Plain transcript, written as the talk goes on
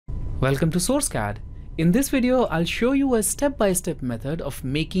Welcome to SourceCAD. In this video, I'll show you a step-by-step method of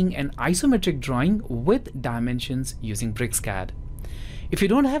making an isometric drawing with dimensions using BricsCAD. If you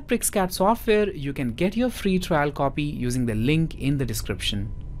don't have BricsCAD software, you can get your free trial copy using the link in the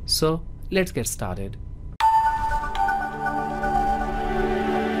description. So let's get started.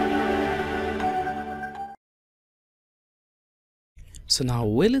 So now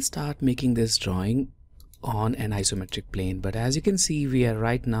we'll start making this drawing on an isometric plane, but as you can see, we are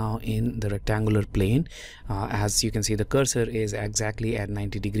right now in the rectangular plane. As you can see, the cursor is exactly at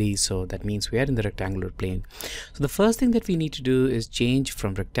 90 degrees, so that means we are in the rectangular plane. So the first thing that we need to do is change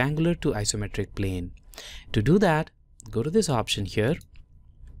from rectangular to isometric plane. To do that, go to this option here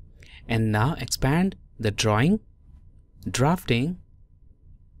and now expand the drawing, drafting,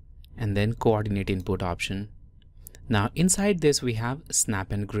 and then coordinate input option. Now inside this we have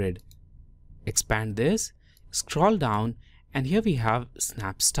snap and grid. Expand this, scroll down, and here we have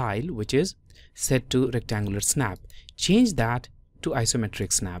snap style, which is set to rectangular snap. Change that to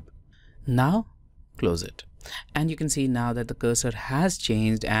isometric snap. Now close it, and you can see now that the cursor has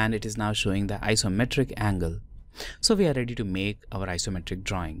changed and it is now showing the isometric angle. So we are ready to make our isometric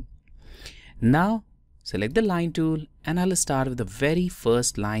drawing. Now select the line tool, and I'll start with the very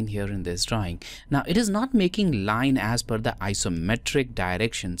first line here in this drawing. Now it is not making line as per the isometric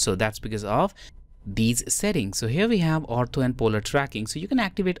direction, so that's because of these settings. So here we have ortho and polar tracking. So you can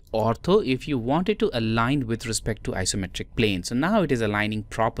activate ortho if you want it to align with respect to isometric plane. So now it is aligning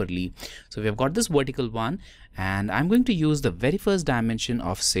properly. So we have got this vertical one, and I'm going to use the very first dimension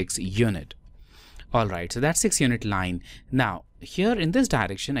of 6 unit. Alright, so that's 6 unit line. Now here in this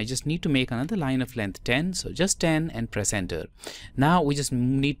direction, I just need to make another line of length 10. So just 10 and press enter. Now we just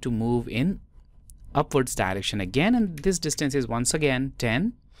need to move in upwards direction again, and this distance is once again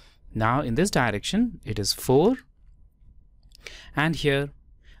 10. Now in this direction, it is 4. And here,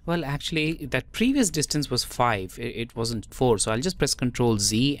 well, actually that previous distance was 5. It wasn't 4. So I'll just press Ctrl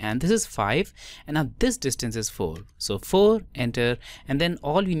Z, and this is 5. And now this distance is 4. So 4, enter. And then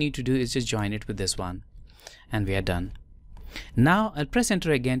all we need to do is just join it with this one. And we are done. Now I'll press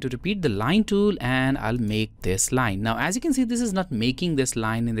enter again to repeat the line tool, and I'll make this line. Now as you can see, this is not making this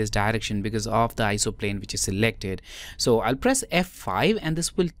line in this direction because of the isoplane which is selected. So I'll press F5 and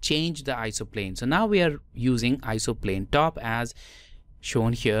this will change the isoplane. So now we are using isoplane top as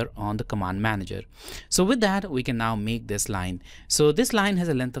shown here on the command manager. So with that, we can now make this line. So this line has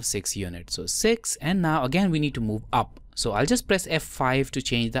a length of 6 units. So 6, and now again we need to move up. So I'll just press F5 to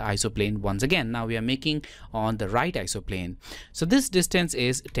change the isoplane once again. Now we are making on the right isoplane. So this distance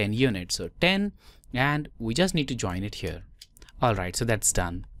is 10 units. So 10, and we just need to join it here. Alright, so that's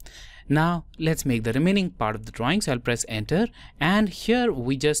done. Now let's make the remaining part of the drawing. So I'll press enter, and here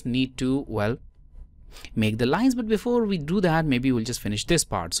we just need to, well, make the lines, but before we do that, maybe we'll just finish this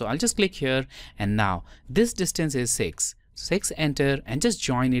part. So I'll just click here, and now this distance is 6. 6, enter, and just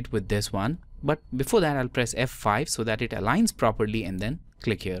join it with this one. But before that, I'll press F5 so that it aligns properly, and then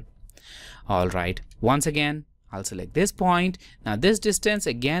click here. Alright, once again, I'll select this point. Now this distance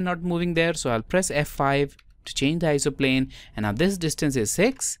again not moving there, so I'll press F5 to change the isoplane, and now this distance is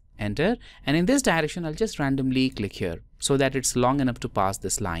 6, enter, and in this direction I'll just randomly click here so that it's long enough to pass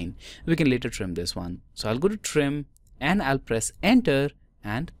this line. We can later trim this one. So I'll go to trim, and I'll press enter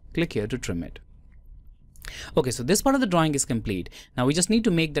and click here to trim it. Okay, so this part of the drawing is complete. Now we just need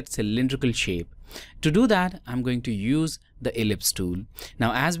to make that cylindrical shape. To do that, I'm going to use the ellipse tool.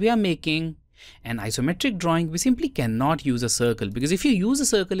 Now as we are making an isometric drawing, we simply cannot use a circle, because if you use a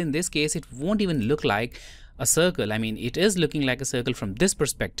circle in this case, it won't even look like a circle. I mean, it is looking like a circle from this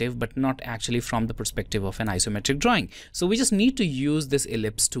perspective, but not actually from the perspective of an isometric drawing. So we just need to use this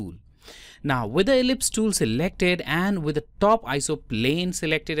ellipse tool. Now with the ellipse tool selected and with the top isoplane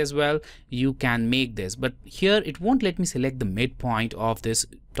selected as well, you can make this, but here it won't let me select the midpoint of this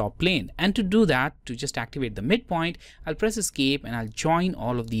top plane. And to do that, to just activate the midpoint, I'll press escape and I'll join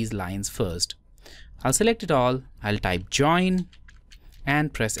all of these lines first. I'll select it all, I'll type join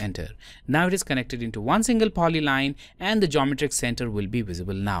and press enter. Now it is connected into one single polyline, and the geometric center will be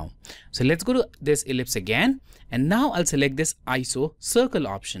visible now. So let's go to this ellipse again, and now I'll select this iso circle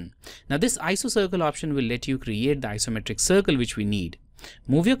option. Now this iso circle option will let you create the isometric circle which we need.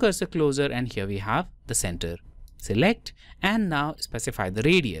 Move your cursor closer, and here we have the center. Select, and now specify the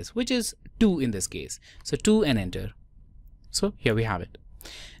radius, which is 2 in this case. So 2 and enter. So here we have it.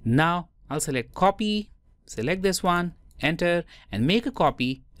 Now I'll select copy, select this one, enter, and make a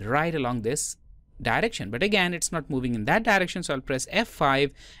copy right along this direction. But again, it's not moving in that direction, so I'll press F5,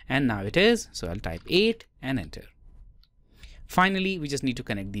 and now it is. So I'll type 8 and enter. Finally, we just need to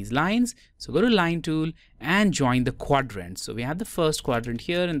connect these lines. So go to line tool and join the quadrants. So we have the first quadrant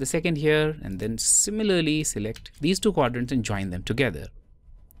here and the second here, and then similarly select these two quadrants and join them together.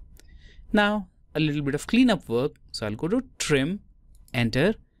 Now a little bit of cleanup work. So I'll go to trim,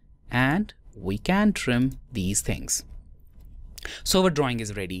 enter, and we can trim these things. So our drawing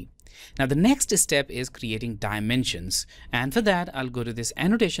is ready. Now the next step is creating dimensions, and for that I'll go to this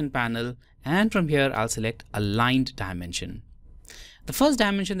annotation panel, and from here I'll select aligned dimension. The first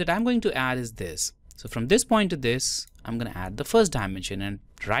dimension that I'm going to add is this. So from this point to this, I'm going to add the first dimension, and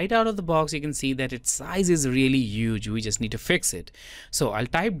right out of the box you can see that its size is really huge. We just need to fix it. So I'll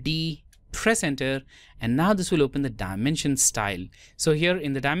type D, press enter, and now this will open the dimension style. So here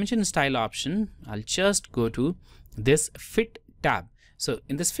in the dimension style option, I'll just go to this fit tab. So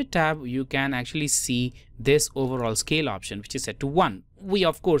in this fit tab, you can actually see this overall scale option, which is set to 1. We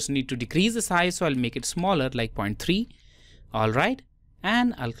of course need to decrease the size, so I'll make it smaller, like 0.3. All right,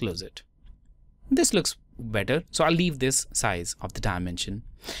 and I'll close it. This looks better, so I'll leave this size of the dimension.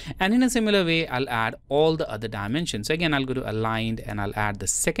 And in a similar way, I'll add all the other dimensions. So again, I'll go to aligned and I'll add the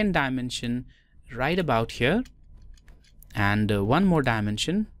second dimension right about here, and one more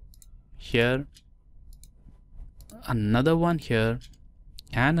dimension here, another one here,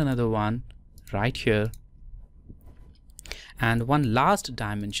 and another one right here, and one last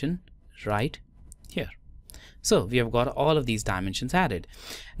dimension right here. So we have got all of these dimensions added.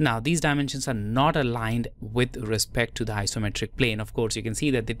 Now these dimensions are not aligned with respect to the isometric plane. Of course, you can see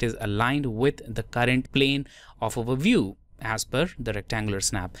that it is aligned with the current plane of our view as per the rectangular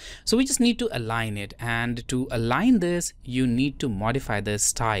snap. So we just need to align it, and to align this you need to modify the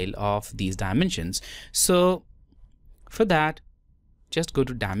style of these dimensions. So for that, just go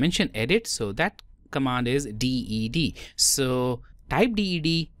to dimension edit. So that command is DED. So type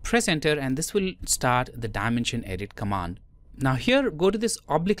DED, press enter, and this will start the dimension edit command. Now here, go to this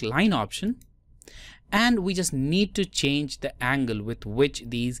oblique line option, and we just need to change the angle with which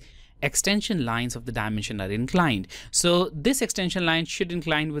these extension lines of the dimension are inclined. So this extension line should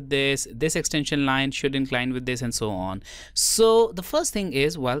incline with this extension line should incline with this, and so on. So the first thing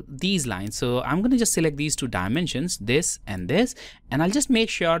is, well, these lines. So I'm going to just select these two dimensions, this, and I'll just make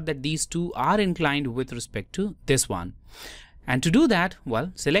sure that these two are inclined with respect to this one. And to do that,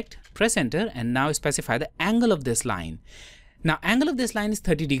 well, select, press enter, and now specify the angle of this line. Now angle of this line is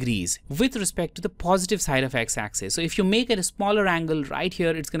 30 degrees with respect to the positive side of x-axis. So if you make it a smaller angle right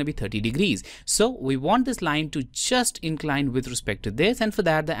here, it's going to be 30 degrees. So we want this line to just incline with respect to this, and for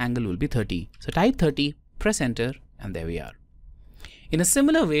that the angle will be 30. So type 30, press enter, and there we are. In a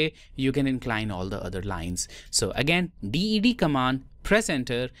similar way, you can incline all the other lines. So again, DED command, press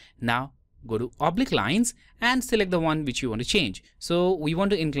enter. Now go to oblique lines and select the one which you want to change. So we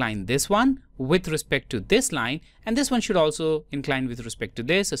want to incline this one with respect to this line, and this one should also incline with respect to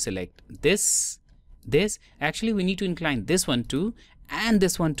this. So select this. Actually, we need to incline this one too, and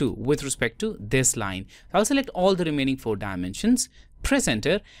this one too with respect to this line. I'll select all the remaining 4 dimensions, press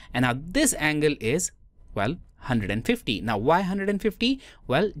enter, and now this angle is, well, 150. Now why 150?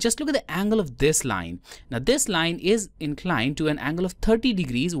 Well, just look at the angle of this line. Now this line is inclined to an angle of 30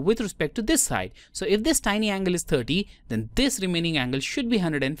 degrees with respect to this side. So if this tiny angle is 30, then this remaining angle should be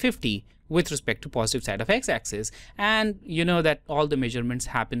 150 with respect to positive side of x-axis. And you know that all the measurements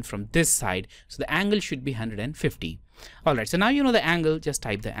happen from this side, so the angle should be 150. All right, so now you know the angle. Just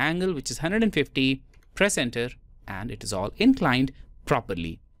type the angle, which is 150, press enter, and it is all inclined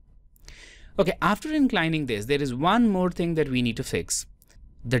properly. Okay, after inclining this, there is one more thing that we need to fix: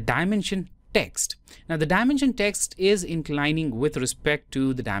 the dimension text. Now the dimension text is inclining with respect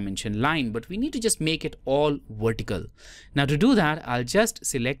to the dimension line, but we need to just make it all vertical. Now to do that, I'll just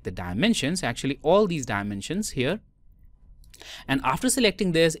select the dimensions, actually all these dimensions here. And after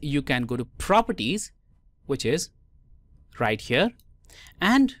selecting this, you can go to properties, which is right here,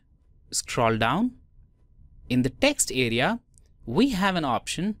 and scroll down. In the text area, we have an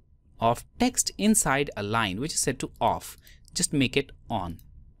option of text inside a line, which is set to off. Just make it on.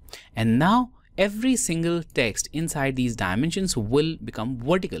 And now every single text inside these dimensions will become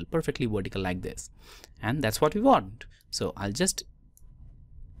vertical, perfectly vertical like this. And that's what we want. So I'll just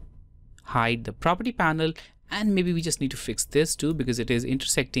hide the property panel, and maybe we just need to fix this too, because it is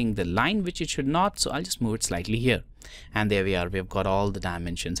intersecting the line which it should not. So I'll just move it slightly here. And there we are. We've got all the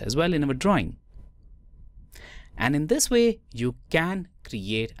dimensions as well in our drawing. And in this way, you can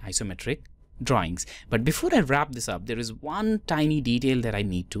create isometric drawings. But before I wrap this up, there is one tiny detail that I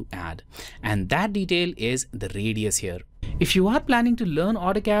need to add, and that detail is the radius here. If you are planning to learn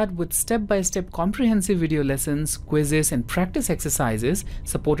AutoCAD with step-by-step comprehensive video lessons, quizzes and practice exercises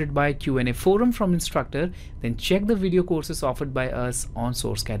supported by Q&A forum from instructor, then check the video courses offered by us on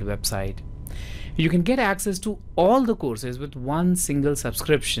SourceCAD website. You can get access to all the courses with one single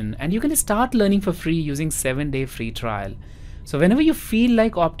subscription, and you can start learning for free using 7-day free trial. So whenever you feel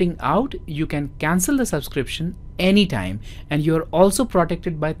like opting out, you can cancel the subscription anytime, and you're also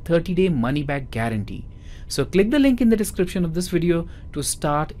protected by 30-day money-back guarantee. So click the link in the description of this video to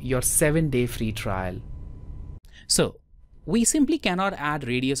start your 7-day free trial. So we simply cannot add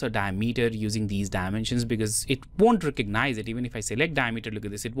radius or diameter using these dimensions because it won't recognize it. Even if I select diameter, look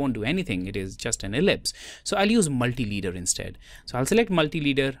at this, it won't do anything. It is just an ellipse. So I'll use multi-leader instead. So I'll select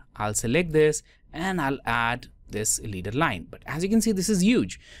multi-leader, I'll select this, and I'll add this leader line. But as you can see, this is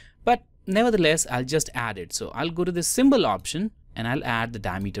huge. But nevertheless, I'll just add it. So I'll go to the symbol option and I'll add the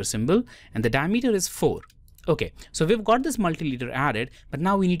diameter symbol, and the diameter is 4. Okay, so we've got this multi-leader added, but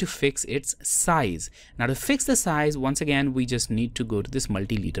now we need to fix its size. Now to fix the size, once again, we just need to go to this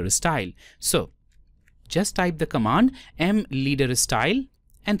multi-leader style. So just type the command mleader style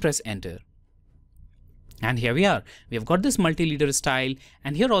and press enter. And here we are. We have got this multi-leader style,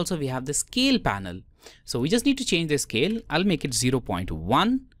 and here also we have the scale panel. So we just need to change the scale. I'll make it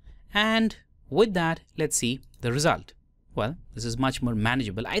 0.1, and with that, let's see the result. Well, this is much more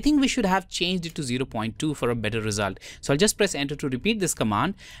manageable. I think we should have changed it to 0.2 for a better result. So I'll just press enter to repeat this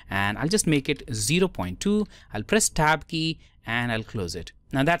command, and I'll just make it 0.2. I'll press tab key and I'll close it.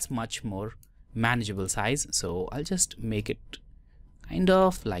 Now that's much more manageable size. So I'll just make it kind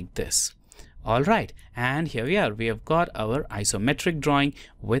of like this. All right, and here we are. We have got our isometric drawing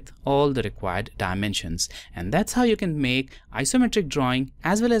with all the required dimensions. And that's how you can make isometric drawing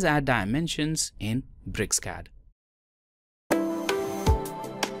as well as add dimensions in BricsCAD.